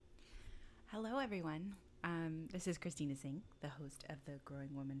Hello, everyone. This is Christina Singh, the host of the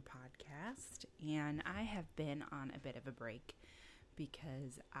Growing Woman podcast, and I have been on a bit of a break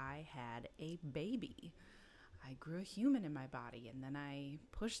because I had a baby. I grew a human in my body, and then I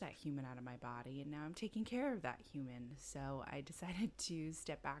pushed that human out of my body, and now I'm taking care of that human. So I decided to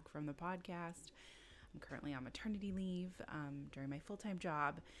step back from the podcast. I'm currently on maternity leave during my full-time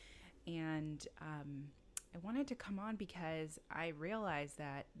job, and I wanted to come on because I realized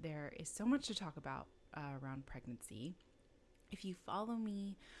that there is so much to talk about around pregnancy. If you follow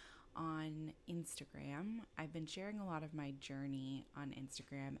me on Instagram, I've been sharing a lot of my journey on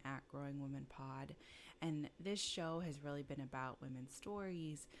Instagram at Growing Woman Pod, and this show has really been about women's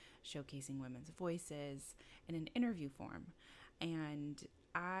stories, showcasing women's voices in an interview form. And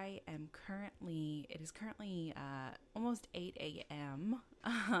it is currently almost 8 a.m.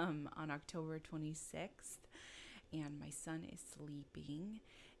 On October 26th, and my son is sleeping.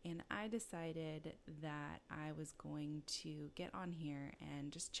 And I decided that I was going to get on here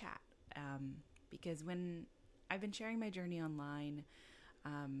and just chat. Because when I've been sharing my journey online,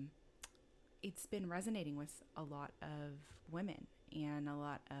 it's been resonating with a lot of women and a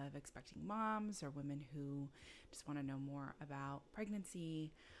lot of expecting moms or women who just want to know more about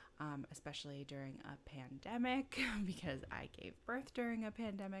pregnancy, especially during a pandemic, because I gave birth during a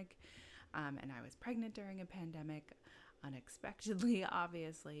pandemic, and I was pregnant during a pandemic, unexpectedly,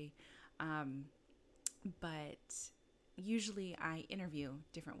 obviously. But usually I interview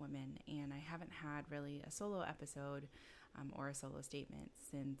different women, and I haven't had really a solo episode or a solo statement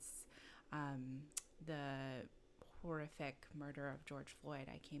since the horrific murder of George Floyd.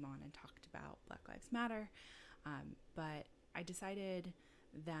 I came on and talked about Black Lives Matter, but I decided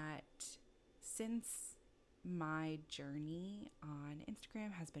that since my journey on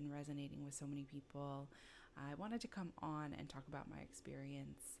Instagram has been resonating with so many people, I wanted to come on and talk about my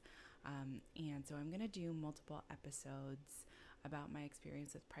experience. And so I'm going to do multiple episodes about my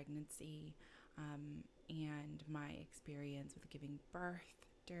experience with pregnancy and my experience with giving birth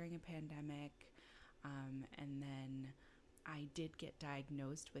during a pandemic. And then I did get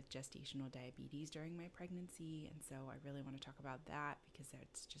diagnosed with gestational diabetes during my pregnancy. And so I really want to talk about that because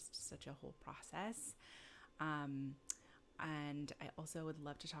it's just such a whole process. And I also would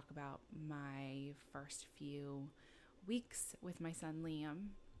love to talk about my first few weeks with my son, Liam.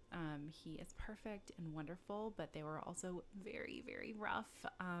 He is perfect and wonderful, but they were also very, very rough.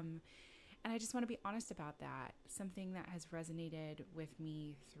 And I just want to be honest about that. Something that has resonated with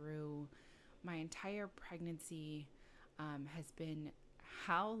me through my entire pregnancy has been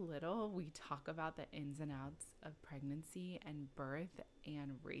how little we talk about the ins and outs of pregnancy and birth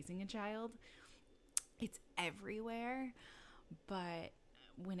and raising a child. It's everywhere, but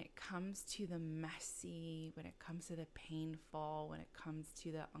when it comes to the messy, when it comes to the painful, when it comes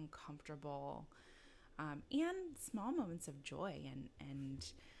to the uncomfortable, and small moments of joy and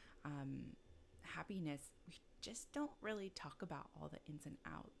happiness, we just don't really talk about all the ins and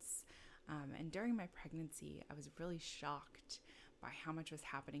outs. And during my pregnancy, I was really shocked by how much was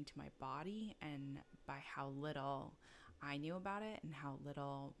happening to my body and by how little I knew about it and how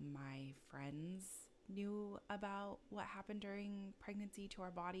little my friends knew about what happened during pregnancy to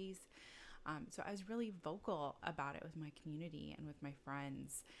our bodies. So I was really vocal about it with my community and with my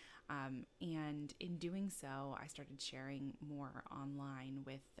friends. And in doing so, I started sharing more online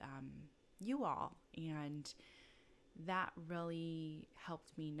with you all. And that really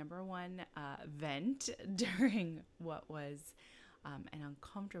helped me, number one, vent during what was an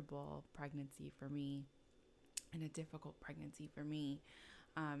uncomfortable pregnancy for me and a difficult pregnancy for me.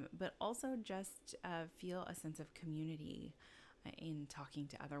 But also just feel a sense of community in talking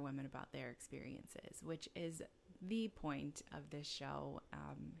to other women about their experiences, which is the point of this show,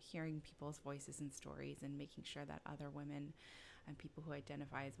 hearing people's voices and stories and making sure that other women and people who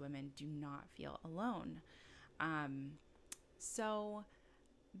identify as women do not feel alone. So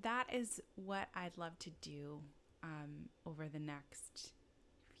that is what I'd love to do over the next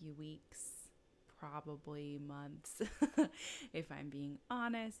few weeks, probably months, if I'm being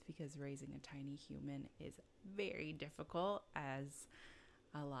honest, because raising a tiny human is very difficult, as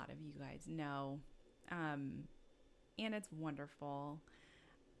a lot of you guys know. And it's wonderful,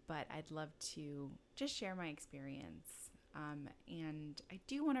 but I'd love to just share my experience. And I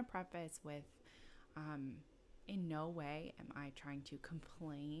do want to preface with, in no way am I trying to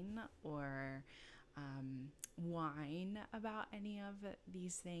complain or whine about any of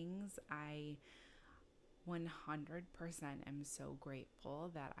these things. I 100% am so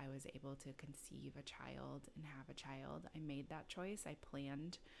grateful that I was able to conceive a child and have a child. I made that choice. I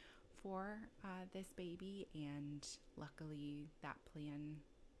planned for this baby, and luckily that plan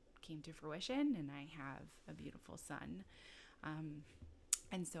came to fruition, and I have a beautiful son.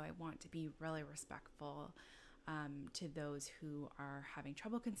 And so I want to be really respectful to those who are having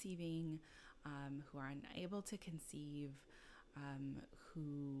trouble conceiving, who are unable to conceive,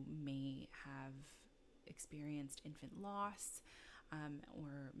 who may have experienced infant loss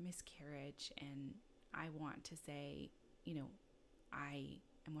or miscarriage. And I want to say, I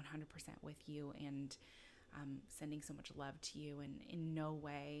am 100% with you, and sending so much love to you, and in no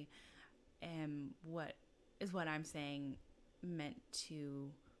way what I'm saying meant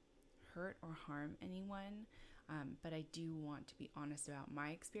to hurt or harm anyone, but I do want to be honest about my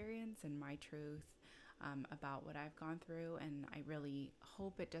experience and my truth about what I've gone through, and I really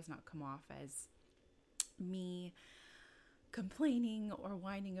hope it does not come off as me complaining or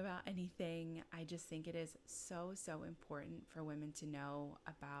whining about anything. I just think it is so important for women to know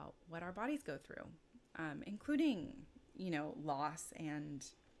about what our bodies go through, including, loss and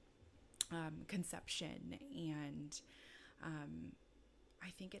conception. And I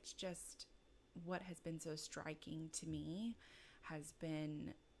think it's just what has been so striking to me has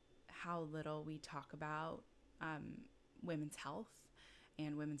been how little we talk about women's health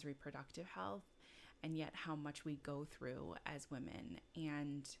and women's reproductive health, and yet how much we go through as women.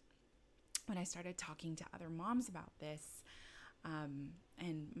 And when I started talking to other moms about this,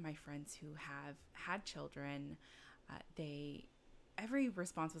 and my friends who have had children, every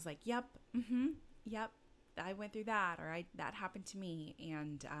response was like, yep, yep, I went through that, or that happened to me.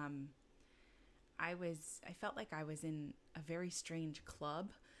 And I felt like I was in a very strange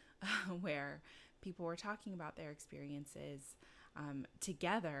club where people were talking about their experiences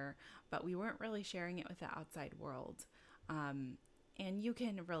together, but we weren't really sharing it with the outside world. And you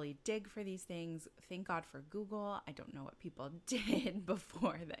can really dig for these things. Thank God for Google. I don't know what people did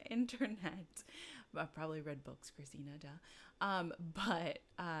before the internet. I probably read books, Christina, duh. But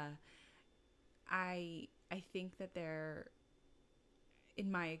I think that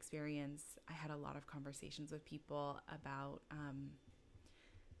in my experience, I had a lot of conversations with people about,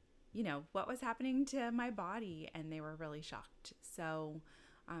 what was happening to my body, and they were really shocked. So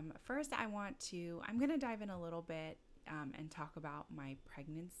first I'm going to dive in a little bit and talk about my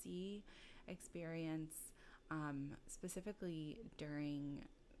pregnancy experience, specifically during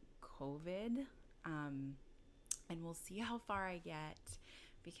COVID. And we'll see how far I get,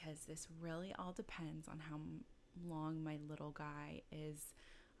 because this really all depends on how long my little guy is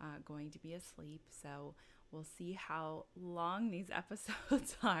going to be asleep. So we'll see how long these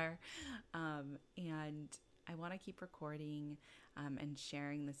episodes are. And I want to keep recording and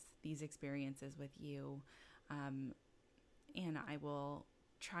sharing these experiences with you. And I will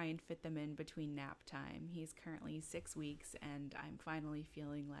try and fit them in between nap time. He's currently 6 weeks, and I'm finally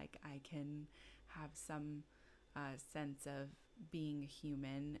feeling like I can have some sense of being a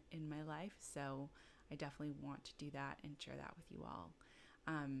human in my life. So I definitely want to do that and share that with you all.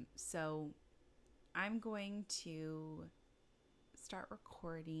 So I'm going to start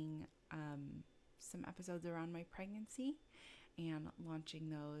recording some episodes around my pregnancy and launching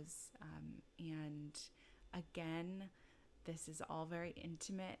those. And again, this is all very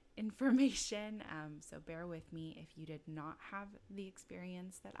intimate information, so bear with me if you did not have the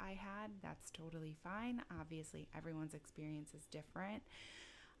experience that I had. That's totally fine. Obviously, everyone's experience is different.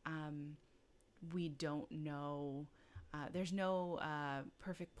 We don't know. There's no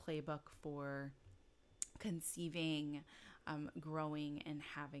perfect playbook for conceiving, growing, and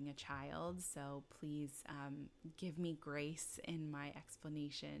having a child. So please give me grace in my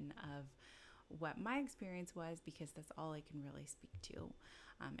explanation of what my experience was, because that's all I can really speak to.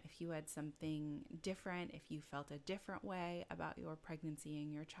 If you had something different, if you felt a different way about your pregnancy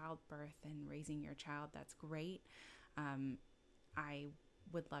and your childbirth and raising your child, that's great. I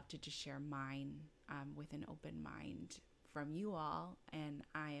would love to just share mine with an open mind from you all, and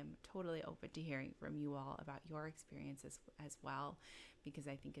I am totally open to hearing from you all about your experiences as well, because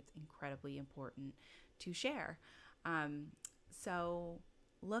I think it's incredibly important to share. So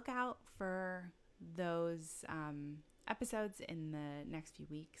look out for those episodes in the next few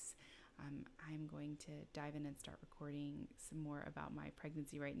weeks. I'm going to dive in and start recording some more about my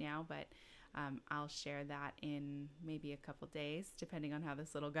pregnancy right now, but I'll share that in maybe a couple days, depending on how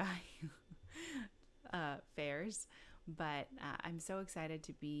this little guy fares. But I'm so excited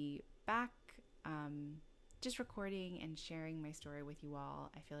to be back, just recording and sharing my story with you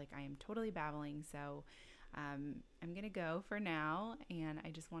all. I feel like I am totally babbling, so I'm going to go for now, and I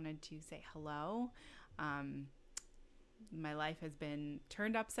just wanted to say hello. My life has been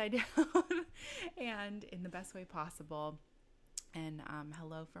turned upside down and in the best way possible. And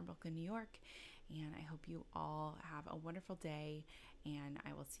hello from Brooklyn, New York. And I hope you all have a wonderful day. And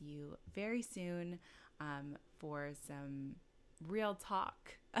I will see you very soon for some real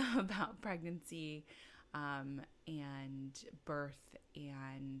talk about pregnancy and birth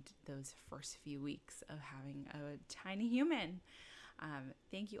and those first few weeks of having a tiny human.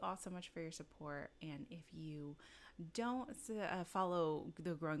 Thank you all so much for your support. And if you don't follow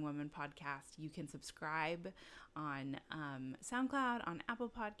the Growing Woman podcast, you can subscribe on SoundCloud, on Apple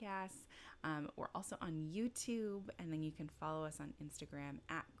Podcasts. We're also on YouTube, and then you can follow us on Instagram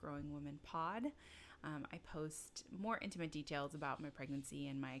at Growing Woman Pod. I post more intimate details about my pregnancy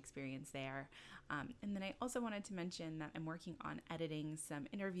and my experience there. And then I also wanted to mention that I'm working on editing some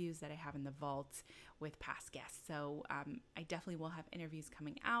interviews that I have in the vault with past guests. So I definitely will have interviews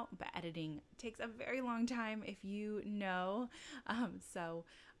coming out, but editing takes a very long time, if you know. So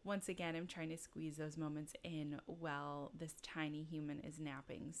once again, I'm trying to squeeze those moments in while this tiny human is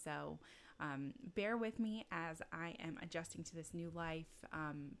napping. So bear with me as I am adjusting to this new life.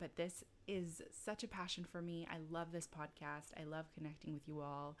 But this is such a passion for me. I love this podcast. I love connecting with you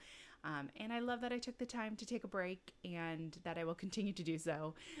all. And I love that I took the time to take a break and that I will continue to do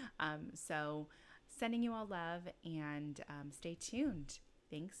so. So sending you all love and stay tuned.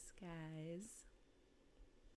 Thanks, guys.